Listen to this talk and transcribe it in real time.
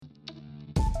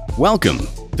Welcome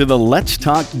to the Let's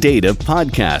Talk Data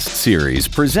podcast series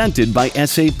presented by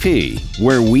SAP,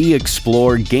 where we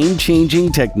explore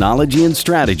game-changing technology and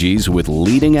strategies with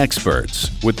leading experts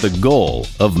with the goal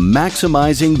of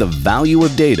maximizing the value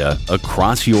of data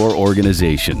across your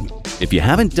organization. If you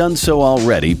haven't done so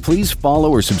already, please follow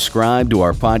or subscribe to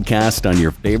our podcast on your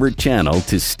favorite channel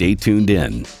to stay tuned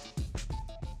in.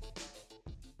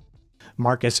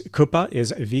 Marcus Kuppa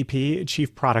is VP,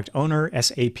 Chief Product Owner,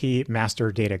 SAP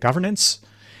Master Data Governance.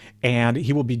 And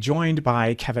he will be joined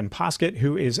by Kevin Poskett,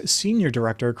 who is Senior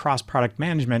Director, Cross-Product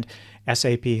Management,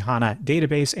 SAP HANA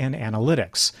Database and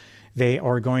Analytics. They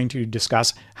are going to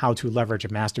discuss how to leverage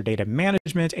master data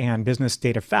management and business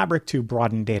data fabric to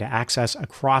broaden data access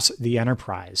across the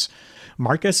enterprise.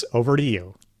 Marcus, over to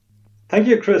you. Thank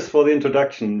you, Chris, for the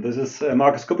introduction. This is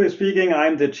Marcus Kuppa speaking.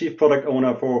 I'm the Chief Product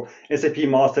Owner for SAP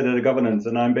Master Data Governance,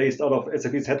 and I'm based out of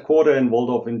SAP's headquarters in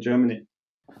Walldorf in Germany.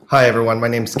 Hi, everyone. My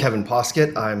name is Kevin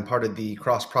Poskett. I'm part of the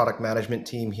cross-product management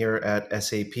team here at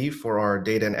SAP for our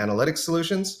data and analytics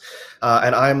solutions,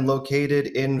 and I'm located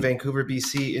in Vancouver,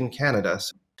 BC in Canada.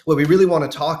 So what we really want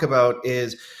to talk about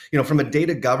is, from a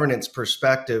data governance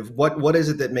perspective, what is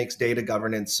it that makes data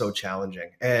governance so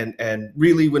challenging? And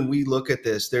really, when we look at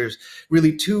this, there's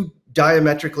really two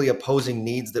diametrically opposing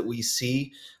needs that we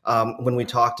see when we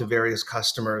talk to various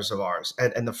customers of ours.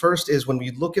 And the first is when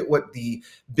we look at what the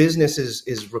business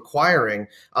is requiring,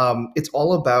 it's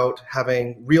all about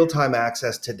having real-time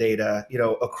access to data,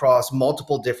 across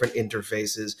multiple different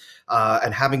interfaces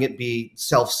and having it be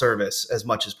self-service as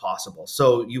much as possible.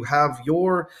 So you have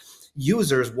your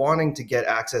users wanting to get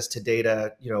access to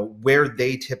data, where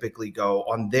they typically go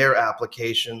on their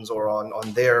applications or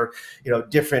on their,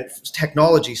 different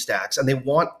technology stacks, and they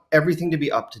want everything to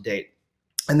be up to date.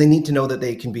 And they need to know that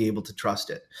they can be able to trust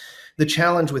it. The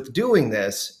challenge with doing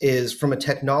this is, from a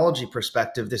technology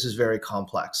perspective, this is very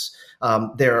complex.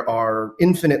 There are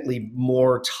infinitely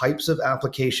more types of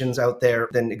applications out there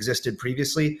than existed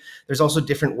previously. There's also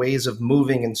different ways of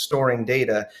moving and storing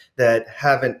data that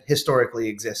haven't historically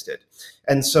existed.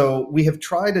 And so we have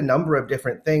tried a number of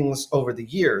different things over the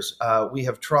years. We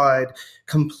have tried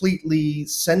completely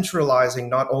centralizing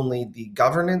not only the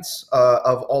governance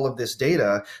of all of this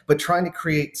data, but trying to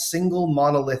create single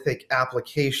monolithic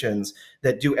applications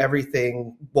that do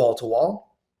everything wall to wall.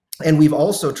 And we've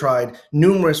also tried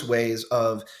numerous ways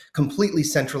of completely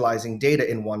centralizing data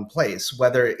in one place,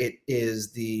 whether it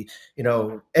is the,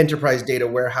 enterprise data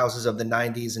warehouses of the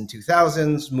 90s and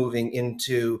 2000s, moving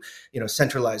into,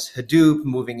 centralized Hadoop,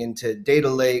 moving into data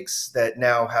lakes that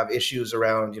now have issues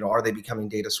around, are they becoming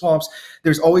data swamps?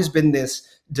 There's always been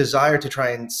this desire to try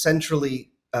and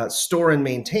centrally store and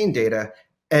maintain data,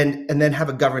 and then have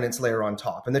a governance layer on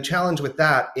top. And the challenge with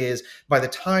that is, by the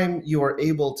time you are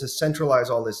able to centralize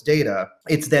all this data,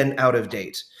 it's then out of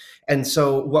date. And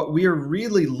so what we're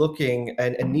really looking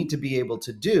and need to be able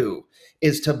to do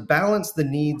is to balance the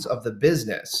needs of the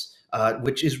business,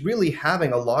 which is really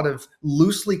having a lot of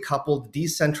loosely coupled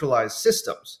decentralized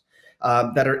systems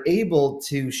that are able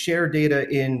to share data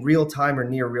in real time or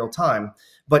near real time,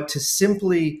 but to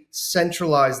simply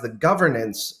centralize the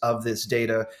governance of this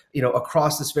data,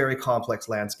 across this very complex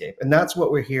landscape. And that's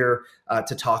what we're here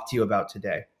to talk to you about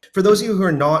today. For those of you who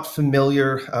are not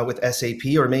familiar with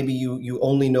SAP, or maybe you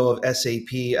only know of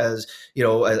SAP as,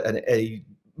 a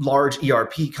large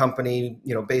ERP company,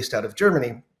 based out of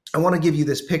Germany, I want to give you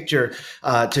this picture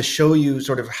to show you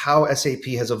sort of how SAP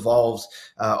has evolved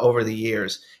over the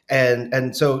years.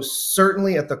 And so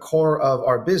certainly at the core of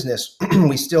our business,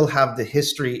 we still have the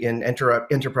history in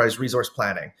enterprise resource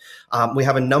planning. We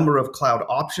have a number of cloud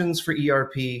options for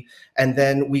ERP, and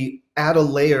then we add a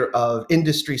layer of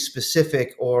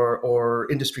industry-specific or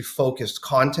industry-focused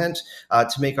content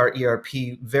to make our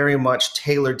ERP very much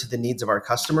tailored to the needs of our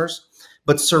customers.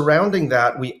 But surrounding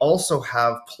that, we also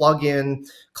have plug-in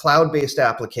cloud-based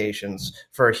applications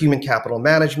for human capital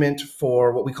management,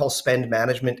 for what we call spend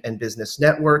management and business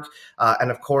network, and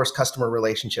of course, customer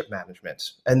relationship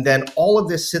management. And then all of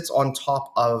this sits on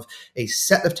top of a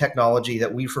set of technology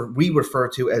that we refer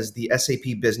to as the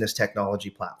SAP Business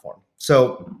Technology Platform.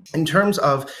 So in terms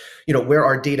of where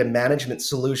our data management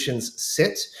solutions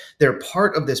sit, they're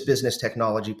part of this business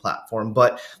technology platform.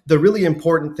 But the really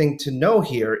important thing to know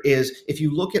here is, if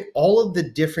you look at all of the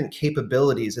different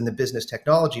capabilities in the business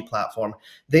technology platform,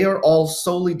 they are all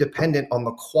solely dependent on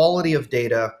the quality of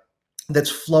data that's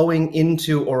flowing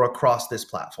into or across this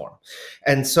platform.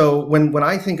 And so when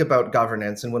I think about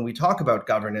governance, and when we talk about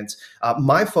governance,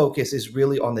 my focus is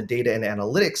really on the data and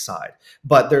analytics side.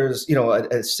 But there's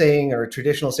a saying, or a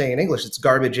traditional saying in English, it's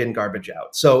garbage in, garbage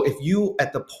out. So if you,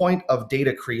 at the point of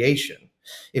data creation,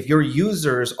 If your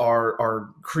users are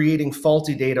creating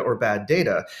faulty data or bad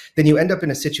data, then you end up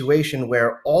in a situation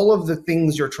where all of the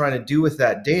things you're trying to do with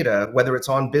that data, whether it's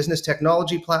on business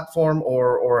technology platform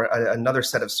or another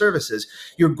set of services,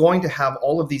 you're going to have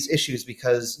all of these issues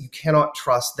because you cannot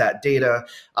trust that data,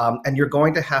 and you're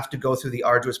going to have to go through the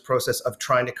arduous process of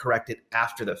trying to correct it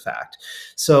after the fact.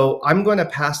 So I'm going to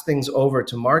pass things over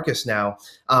to Marcus now,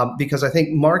 because I think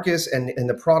Marcus and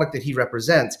the product that he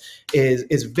represents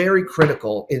is very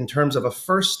critical in terms of a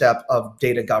first step of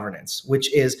data governance,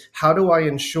 which is how do I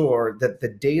ensure that the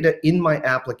data in my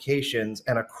applications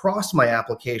and across my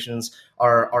applications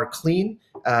are clean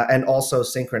and also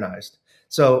synchronized.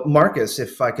 So Marcus,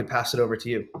 if I could pass it over to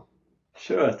you.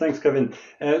 Sure, thanks, Kevin.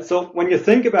 So when you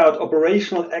think about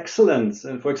operational excellence,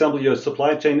 for example, your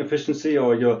supply chain efficiency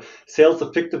or your sales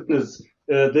effectiveness,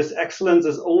 this excellence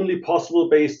is only possible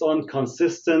based on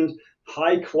consistent,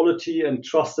 high quality and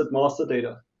trusted master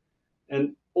data.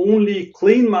 And only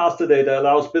clean master data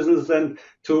allows business then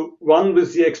to run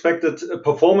with the expected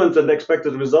performance and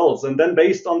expected results. And then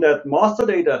based on that master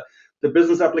data, the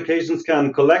business applications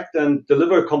can collect and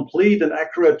deliver complete and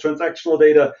accurate transactional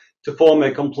data to form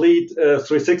a complete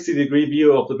 360-degree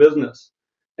view of the business.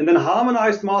 And then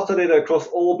harmonized master data across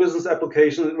all business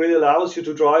applications really allows you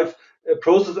to drive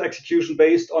process execution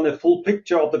based on a full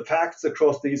picture of the facts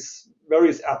across these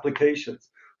various applications.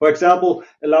 For example,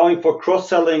 allowing for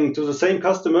cross-selling to the same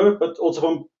customer, but also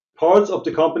from parts of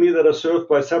the company that are served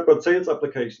by separate sales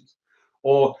applications,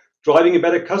 or driving a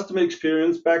better customer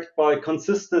experience backed by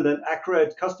consistent and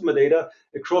accurate customer data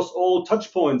across all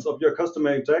touch points of your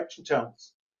customer interaction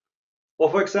channels. Or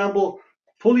for example,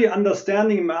 fully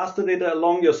understanding master data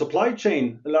along your supply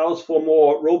chain allows for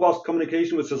more robust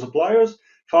communication with your suppliers,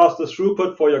 faster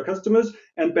throughput for your customers,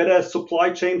 and better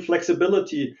supply chain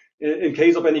flexibility in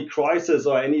case of any crisis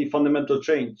or any fundamental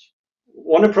change.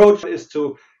 One approach is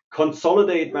to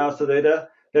consolidate master data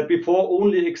that before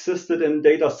only existed in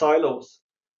data silos.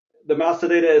 The master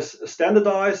data is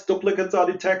standardized, duplicates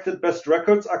are detected, best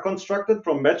records are constructed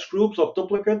from match groups of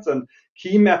duplicates, and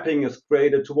key mapping is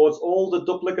created towards all the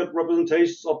duplicate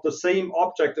representations of the same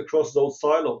object across those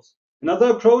silos. Another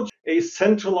approach, a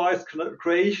centralized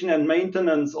creation and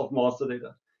maintenance of master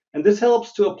data. And this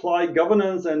helps to apply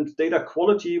governance and data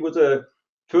quality with a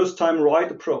first time right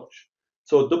approach.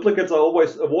 So duplicates are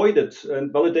always avoided,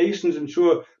 and validations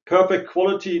ensure perfect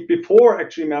quality before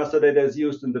actually master data is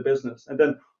used in the business. And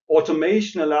then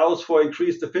automation allows for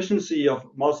increased efficiency of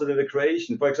master data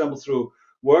creation, for example, through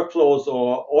workflows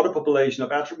or auto population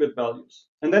of attribute values.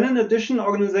 And then in addition,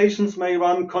 organizations may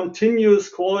run continuous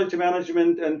quality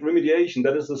management and remediation.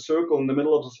 That is the circle in the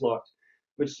middle of the slide,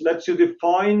 which lets you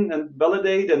define and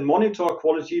validate and monitor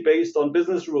quality based on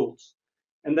business rules.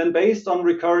 And then based on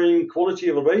recurring quality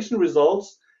evaluation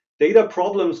results, data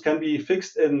problems can be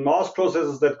fixed in mass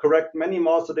processes that correct many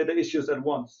master data issues at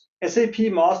once. SAP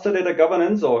Master Data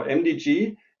Governance, or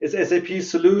MDG, is SAP's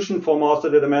solution for master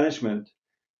data management.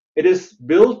 It is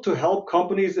built to help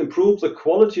companies improve the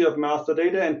quality of master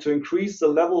data and to increase the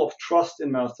level of trust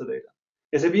in master data.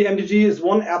 SAP MDG is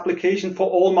one application for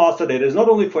all master data. It's not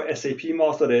only for SAP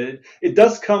master data. It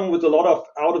does come with a lot of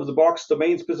out-of-the-box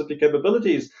domain-specific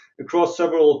capabilities across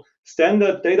several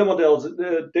standard data models,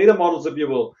 if you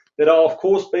will, that are, of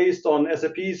course, based on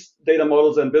SAP's data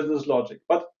models and business logic.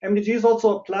 But MDG is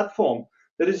also a platform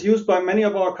that is used by many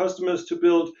of our customers to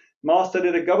build master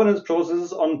data governance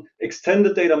processes on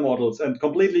extended data models and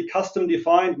completely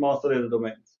custom-defined master data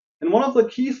domains. And one of the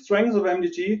key strengths of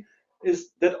MDG is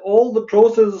that all the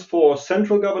processes for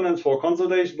central governance, for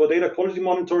consolidation, for data quality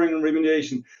monitoring and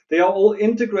remediation, they are all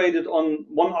integrated on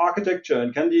one architecture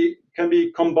and can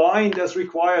be combined as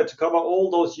required to cover all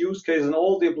those use cases and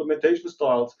all the implementation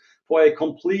styles for a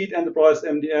complete enterprise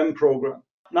MDM program.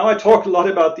 Now I talked a lot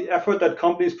about the effort that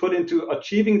companies put into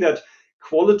achieving that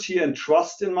quality and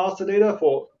trust in master data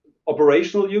for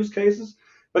operational use cases.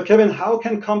 But Kevin, how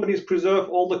can companies preserve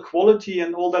all the quality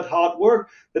and all that hard work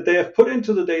that they have put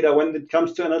into the data when it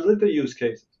comes to analytical use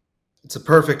cases? It's a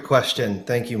perfect question.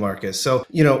 Thank you, Marcus. So,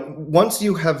 once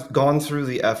you have gone through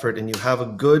the effort and you have a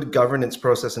good governance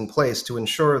process in place to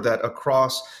ensure that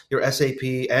across your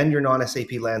SAP and your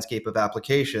non-SAP landscape of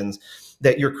applications,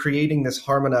 that you're creating this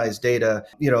harmonized data,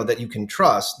 that you can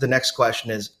trust, the next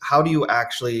question is, how do you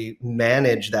actually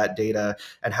manage that data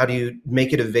and how do you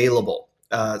make it available?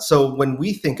 So when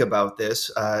we think about this,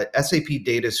 SAP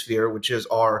DataSphere, which is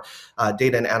our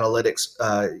data and analytics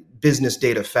business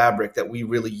data fabric that we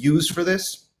really use for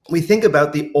this, we think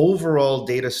about the overall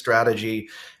data strategy.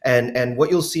 And what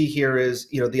you'll see here is,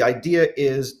 the idea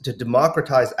is to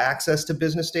democratize access to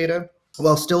business data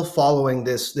while still following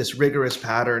this rigorous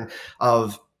pattern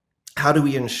of how do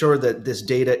we ensure that this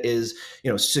data is,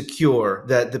 secure,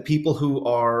 that the people who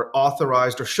are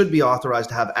authorized or should be authorized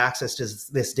to have access to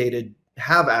this data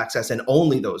have access, and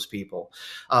only those people?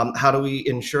 How do we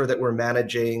ensure that we're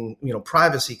managing,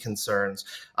 privacy concerns?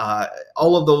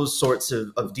 All of those sorts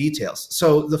of details.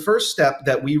 So the first step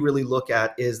that we really look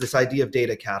at is this idea of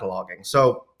data cataloging.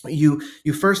 So you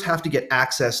first have to get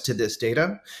access to this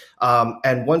data,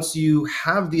 and once you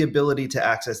have the ability to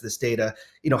access this data,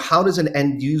 how does an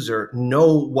end user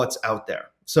know what's out there?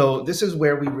 So this is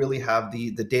where we really have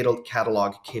the data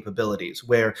catalog capabilities,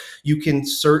 where you can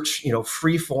search,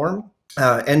 free form,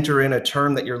 enter in a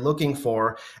term that you're looking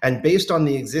for, and based on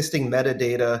the existing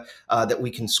metadata that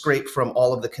we can scrape from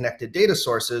all of the connected data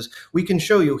sources, we can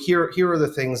show you here are the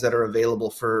things that are available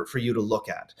for you to look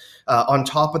at. On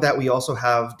top of that, we also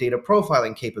have data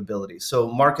profiling capabilities.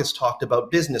 So Marcus talked about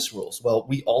business rules. Well,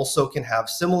 we also can have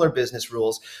similar business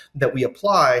rules that we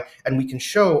apply, and we can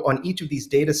show on each of these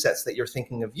data sets that you're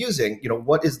thinking of using,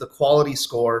 what is the quality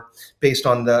score based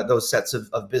on those sets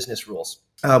of business rules.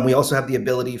 We also have the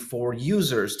ability for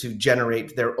users to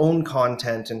generate their own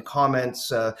content and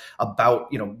comments about,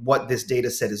 what this data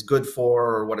set is good for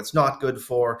or what it's not good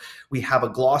for. We have a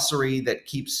glossary that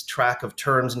keeps track of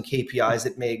terms and KPIs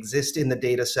that may exist in the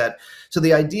data set. So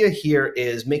the idea here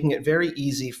is making it very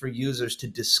easy for users to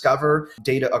discover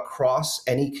data across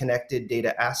any connected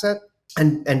data asset,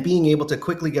 and being able to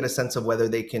quickly get a sense of whether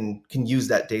they can use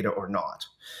that data or not.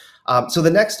 So the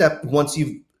next step, once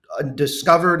you've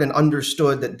discovered and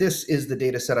understood that this is the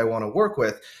data set I want to work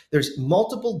with, there's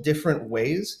multiple different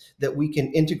ways that we can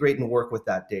integrate and work with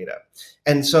that data.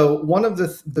 And so one of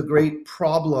the great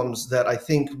problems that I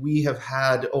think we have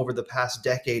had over the past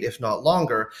decade, if not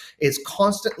longer, is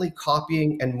constantly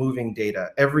copying and moving data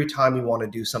every time we want to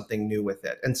do something new with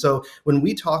it. And so when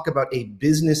we talk about a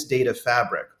business data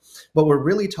fabric, what we're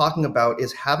really talking about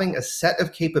is having a set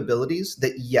of capabilities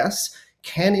that, yes,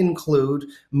 can include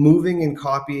moving and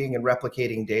copying and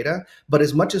replicating data, but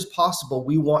as much as possible,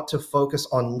 we want to focus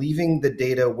on leaving the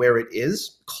data where it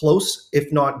is, close,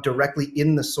 if not directly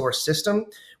in the source system,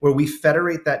 where we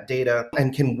federate that data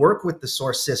and can work with the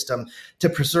source system to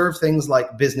preserve things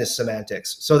like business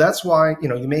semantics. So that's why,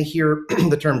 you may hear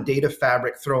the term data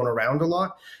fabric thrown around a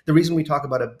lot. The reason we talk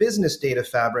about a business data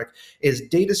fabric is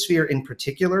DataSphere in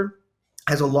particular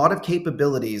has a lot of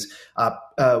capabilities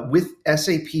with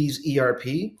SAP's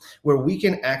ERP, where we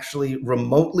can actually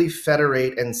remotely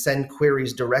federate and send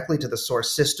queries directly to the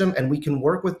source system, and we can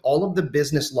work with all of the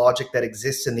business logic that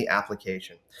exists in the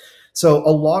application. So a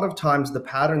lot of times the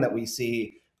pattern that we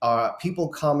see, people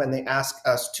come and they ask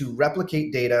us to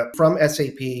replicate data from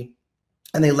SAP,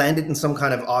 and they land it in some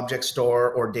kind of object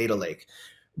store or data lake.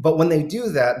 But when they do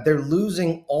that, they're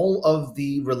losing all of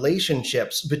the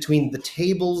relationships between the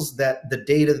tables that the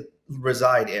data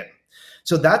reside in.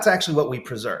 So that's actually what we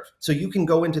preserve. So you can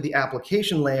go into the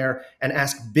application layer and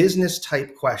ask business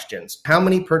type questions. How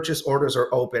many purchase orders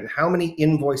are open? How many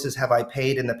invoices have I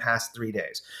paid in the past 3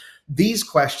 days? These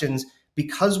questions,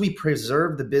 because we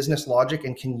preserve the business logic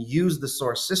and can use the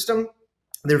source system,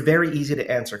 they're very easy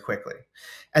to answer quickly.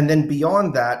 And then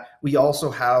beyond that, we also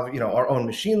have, our own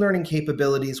machine learning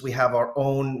capabilities. We have our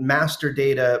own master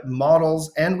data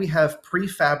models, and we have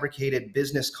prefabricated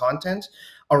business content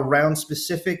around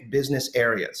specific business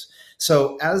areas.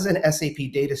 So as an SAP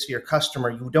DataSphere customer,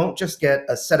 you don't just get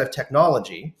a set of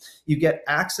technology, you get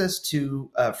access to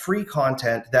free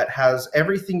content that has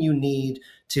everything you need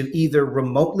to either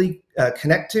remotely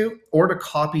connect to or to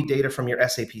copy data from your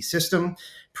SAP system,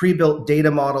 pre-built data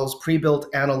models,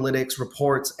 pre-built analytics,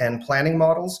 reports, and planning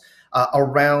models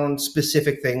around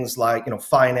specific things like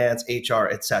finance, HR,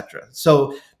 etc.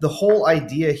 So the whole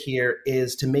idea here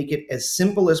is to make it as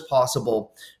simple as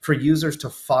possible for users to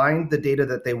find the data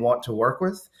that they want to work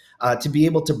with, to be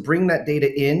able to bring that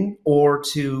data in or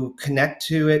to connect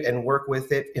to it and work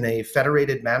with it in a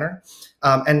federated manner,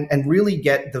 and really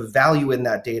get the value in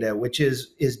that data, which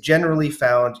is generally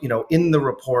found, in the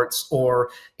reports or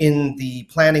in the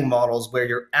planning models, where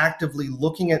you're actively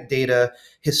looking at data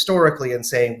historically and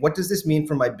saying, what does this mean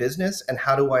for my business, and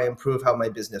how do I improve how my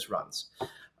business runs?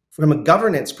 From a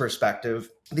governance perspective,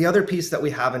 the other piece that we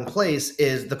have in place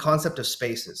is the concept of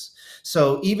spaces.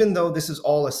 So even though this is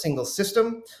all a single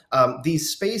system,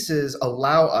 these spaces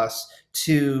allow us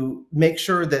to make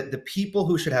sure that the people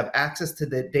who should have access to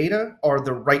the data are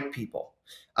the right people.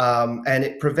 And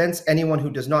it prevents anyone who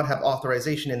does not have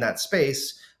authorization in that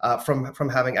space from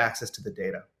having access to the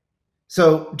data.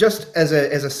 So just as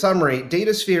a summary,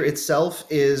 DataSphere itself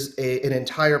is an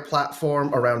entire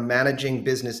platform around managing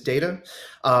business data.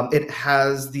 It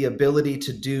has the ability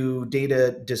to do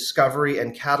data discovery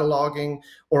and cataloging,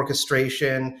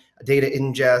 orchestration, data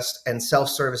ingest, and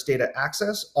self-service data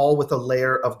access, all with a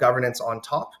layer of governance on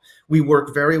top. We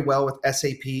work very well with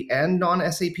SAP and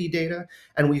non-SAP data,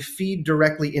 and we feed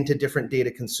directly into different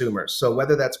data consumers. So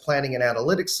whether that's planning and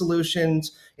analytics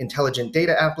solutions, intelligent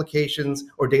data applications,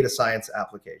 or data science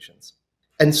applications.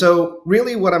 And so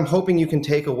really what I'm hoping you can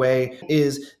take away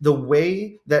is the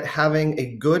way that having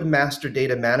a good master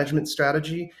data management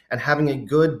strategy and having a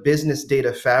good business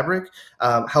data fabric,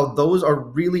 how those are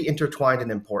really intertwined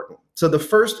and important. So the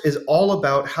first is all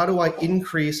about how do I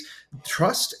increase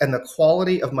trust and the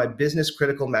quality of my business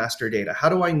critical master data? How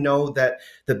do I know that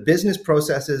the business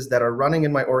processes that are running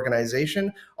in my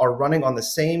organization are running on the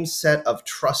same set of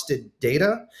trusted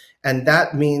data? And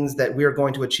that means that we are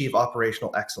going to achieve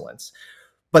operational excellence.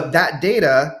 But that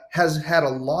data has had a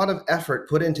lot of effort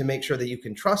put in to make sure that you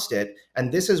can trust it.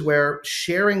 And this is where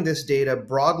sharing this data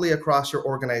broadly across your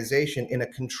organization in a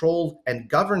controlled and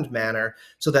governed manner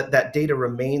so that that data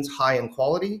remains high in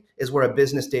quality is where a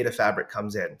business data fabric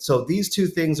comes in. So these two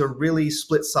things are really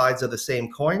split sides of the same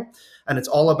coin. And it's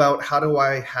all about how do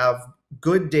I have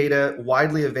good data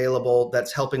widely available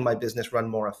that's helping my business run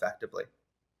more effectively.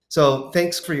 So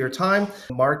thanks for your time.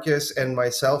 Marcus and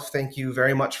myself, thank you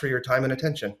very much for your time and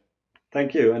attention.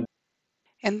 Thank you.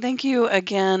 And thank you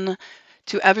again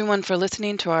to everyone for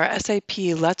listening to our SAP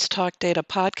Let's Talk Data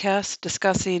podcast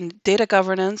discussing data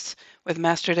governance with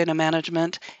master data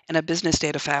management and a business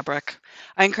data fabric.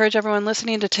 I encourage everyone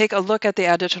listening to take a look at the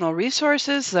additional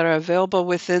resources that are available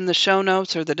within the show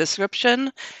notes or the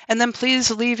description, and then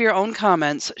please leave your own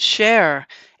comments, share,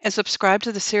 and subscribe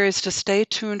to the series to stay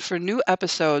tuned for new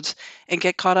episodes and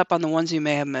get caught up on the ones you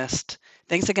may have missed.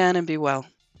 Thanks again and be well.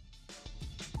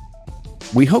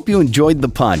 We hope you enjoyed the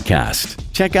podcast.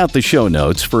 Check out the show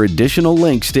notes for additional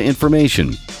links to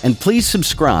information. And please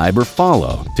subscribe or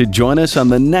follow to join us on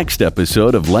the next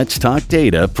episode of Let's Talk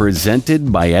Data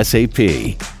presented by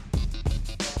SAP.